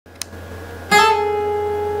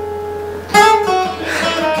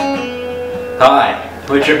Hi,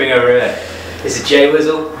 we're tripping over here. This is J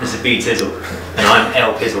Wizzle, this is B Tizzle, and I'm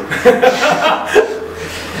L Pizzle.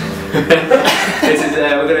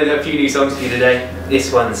 We're going to do a few new songs for you today.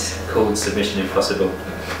 This one's called Submission Impossible.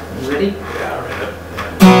 You ready? Yeah, I'm ready.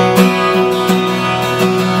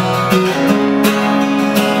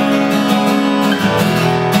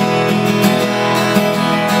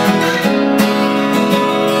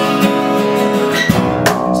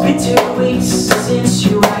 It's been 2 weeks since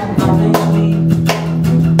you had nothing to eat.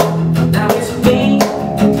 Now it's me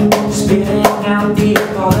spitting out the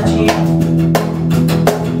apology.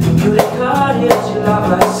 You declared your love,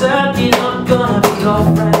 I said you're not gonna be your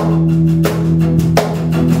friend.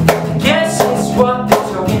 I guess it's what they're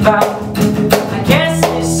talking about. I guess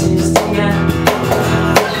this is the end.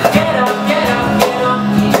 Get up, get up, get up,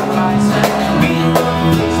 keep your eyes and read the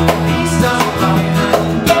news. Please stop lying.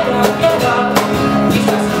 Get up, get up, please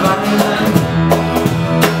stop lying.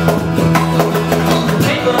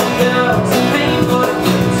 Pay for the girls, pay for the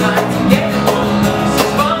good times. Get the bonus,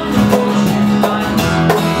 it's fun to bullshit lines.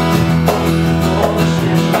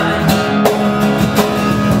 Bullshit lines.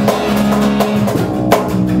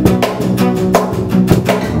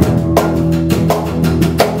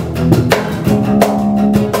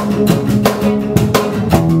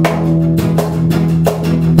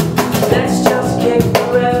 Let's just get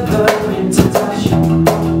forever into touch.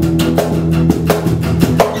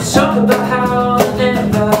 Let's talk about how I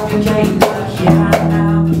never became like you have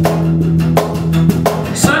now.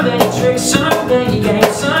 So many tricks, so many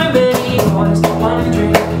games, so many boys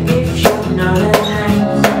wondering if you know their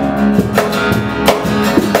names.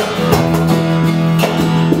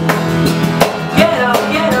 Get up,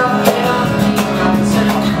 get up, get up, keep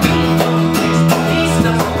rising. We don't fix these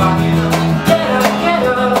nuts fucking up. Get up, get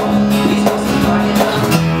up, these nuts fucking up.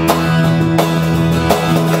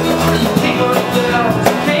 Pay for the girls,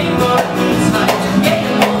 pay for the good times. Get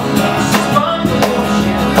them all lost, just fun to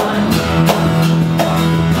bullshit lines.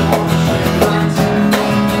 Bullshit lines.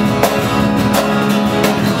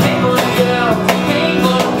 Pay for the girls, pay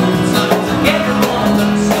for the good times. Get them all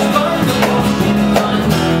lost, just fun to bullshit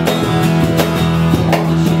lines.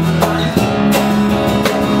 Bullshit lines.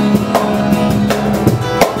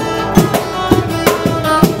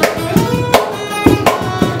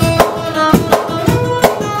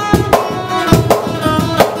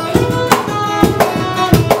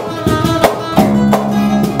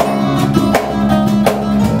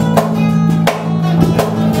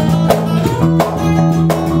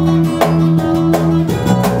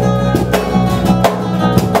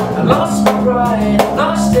 I lost my pride, I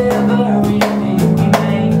lost everything we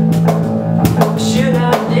made. I should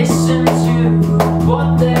have listened to what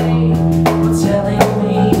they were telling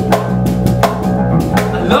me.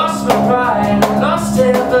 I lost my